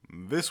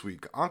This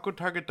week,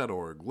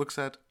 Oncotarget.org looks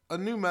at a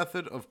new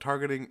method of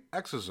targeting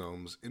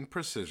exosomes in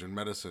precision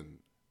medicine.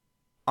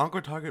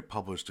 Oncotarget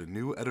published a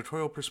new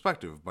editorial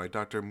perspective by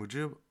Dr.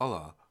 Mujib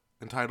Allah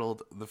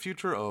entitled The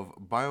Future of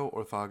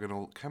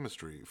Bioorthogonal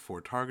Chemistry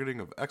for Targeting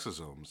of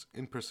Exosomes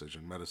in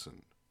Precision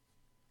Medicine.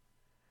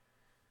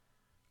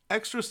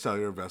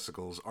 Extracellular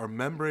vesicles are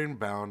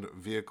membrane-bound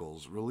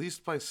vehicles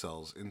released by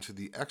cells into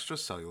the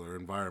extracellular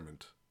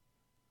environment.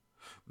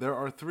 There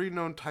are three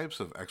known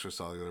types of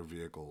extracellular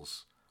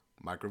vehicles: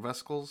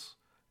 microvesicles,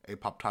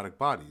 apoptotic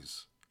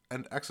bodies,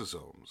 and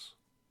exosomes.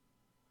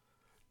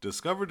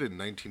 Discovered in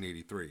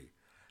 1983,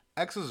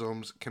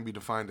 exosomes can be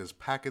defined as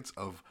packets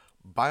of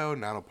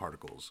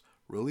bio-nanoparticles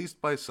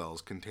released by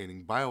cells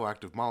containing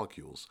bioactive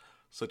molecules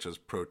such as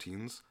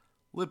proteins,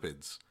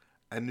 lipids,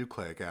 and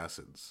nucleic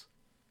acids.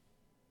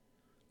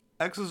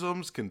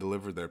 Exosomes can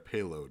deliver their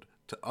payload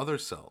to other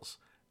cells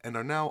and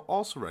are now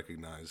also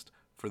recognized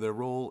for their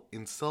role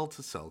in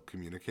cell-to-cell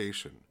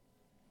communication.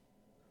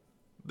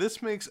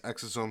 This makes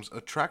exosomes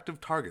attractive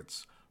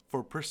targets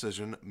for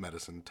precision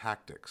medicine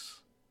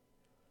tactics.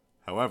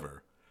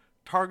 However,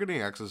 targeting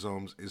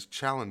exosomes is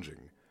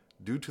challenging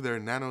due to their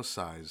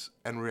nanosize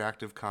and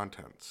reactive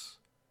contents.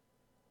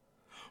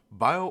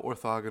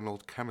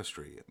 Bioorthogonal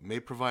chemistry may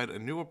provide a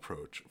new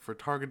approach for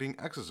targeting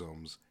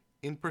exosomes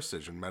in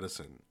precision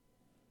medicine.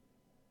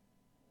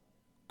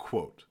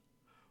 Quote,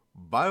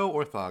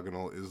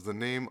 "Bioorthogonal is the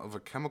name of a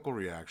chemical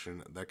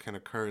reaction that can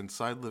occur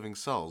inside living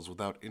cells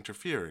without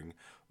interfering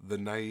the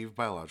naive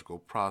biological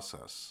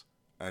process."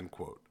 End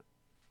quote.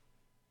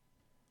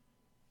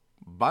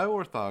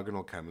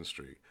 Bioorthogonal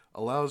chemistry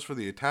allows for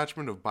the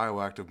attachment of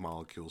bioactive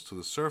molecules to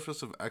the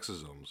surface of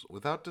exosomes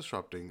without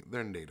disrupting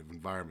their native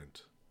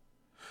environment.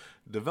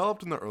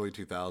 Developed in the early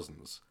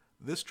 2000s,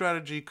 this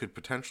strategy could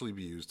potentially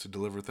be used to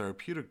deliver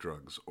therapeutic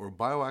drugs or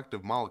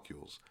bioactive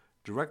molecules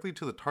directly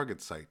to the target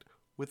site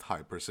with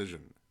high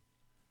precision.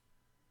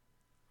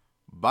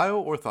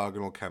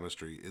 Bioorthogonal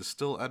chemistry is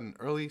still at an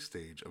early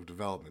stage of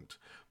development,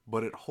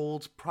 but it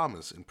holds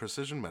promise in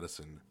precision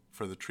medicine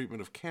for the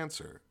treatment of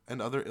cancer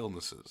and other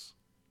illnesses.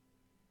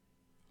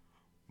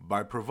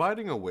 By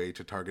providing a way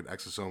to target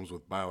exosomes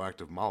with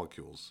bioactive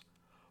molecules,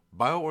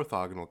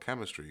 bioorthogonal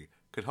chemistry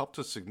could help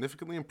to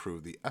significantly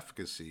improve the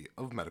efficacy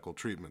of medical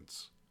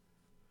treatments.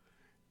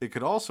 It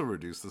could also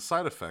reduce the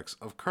side effects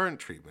of current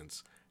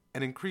treatments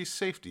and increase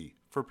safety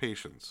for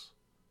patients.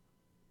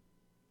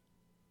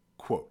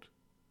 Quote,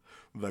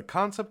 "The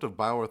concept of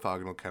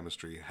bioorthogonal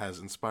chemistry has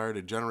inspired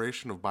a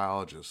generation of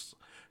biologists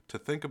to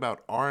think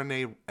about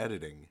RNA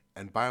editing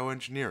and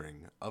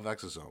bioengineering of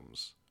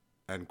exosomes."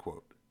 End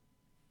quote.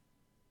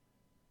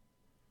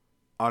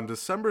 On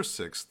December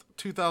 6,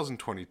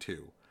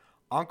 2022,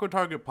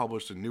 Oncotarget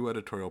published a new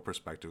editorial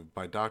perspective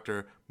by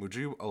Dr.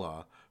 Mujib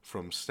Allah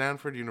from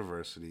Stanford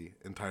University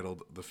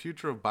entitled The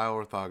Future of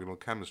Bioorthogonal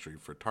Chemistry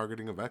for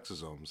Targeting of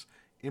Exosomes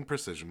in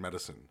Precision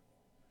Medicine.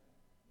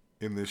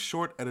 In this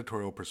short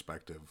editorial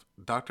perspective,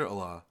 Dr.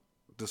 Allah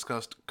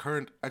discussed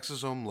current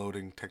exosome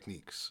loading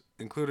techniques,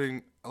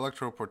 including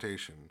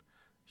electroporation,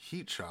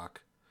 heat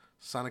shock,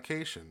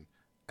 sonication,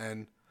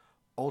 and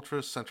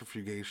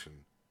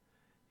ultracentrifugation.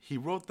 He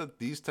wrote that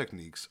these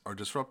techniques are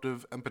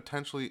disruptive and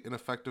potentially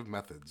ineffective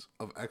methods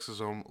of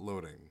exosome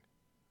loading.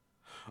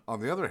 On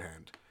the other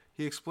hand,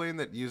 he explained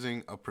that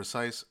using a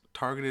precise,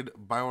 targeted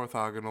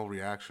bioorthogonal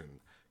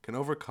reaction can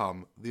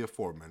overcome the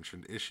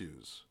aforementioned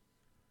issues.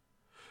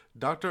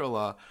 Dr.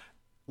 Allah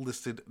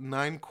listed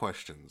 9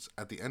 questions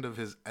at the end of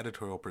his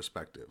editorial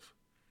perspective.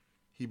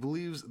 He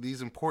believes these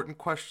important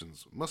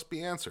questions must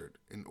be answered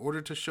in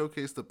order to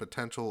showcase the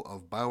potential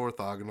of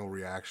bioorthogonal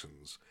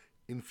reactions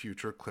in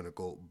future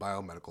clinical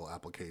biomedical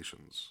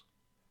applications.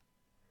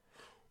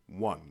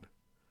 1.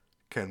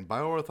 Can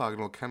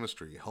bioorthogonal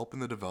chemistry help in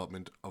the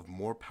development of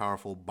more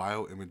powerful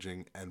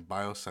bioimaging and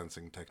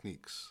biosensing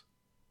techniques?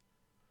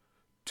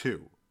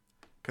 2.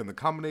 Can the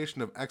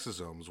combination of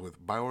exosomes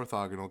with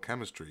bioorthogonal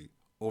chemistry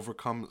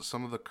overcome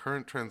some of the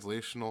current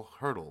translational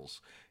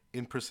hurdles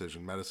in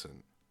precision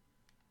medicine?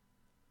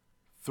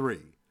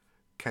 3.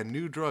 Can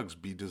new drugs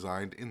be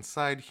designed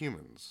inside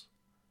humans?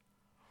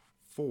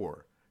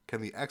 4. Can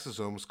the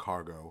exosome's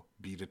cargo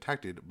be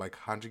detected by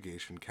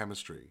conjugation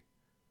chemistry?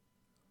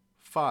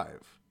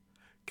 5.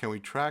 Can we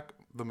track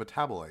the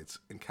metabolites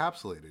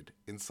encapsulated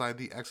inside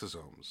the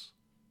exosomes?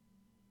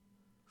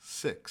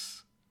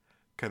 6.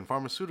 Can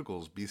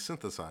pharmaceuticals be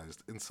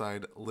synthesized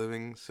inside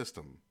living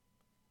system?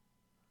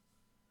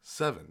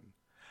 7.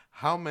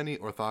 How many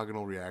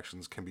orthogonal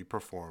reactions can be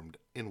performed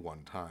in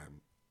one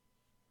time?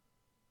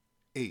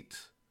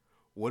 8.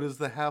 What is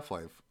the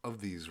half-life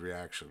of these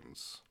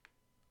reactions?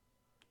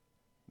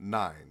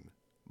 9.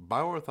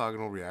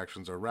 Bioorthogonal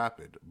reactions are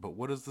rapid, but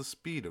what is the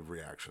speed of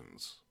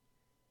reactions?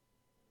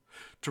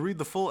 To read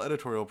the full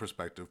editorial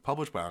perspective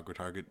published by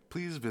Oncotarget,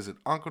 please visit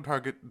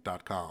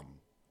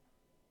oncotarget.com.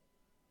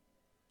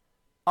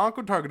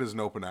 Oncotarget is an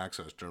open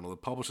access journal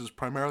that publishes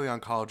primarily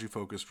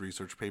oncology-focused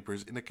research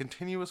papers in a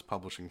continuous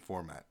publishing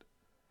format.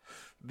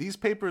 These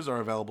papers are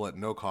available at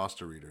no cost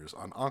to readers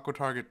on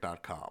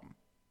oncotarget.com.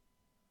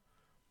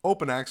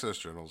 Open access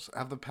journals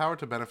have the power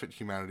to benefit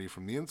humanity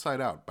from the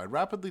inside out by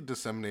rapidly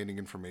disseminating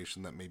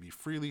information that may be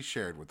freely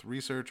shared with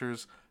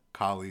researchers,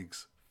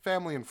 colleagues,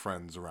 family, and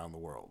friends around the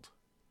world.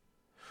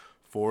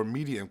 For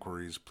media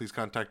inquiries, please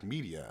contact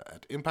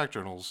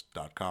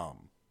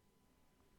media@impactjournals.com.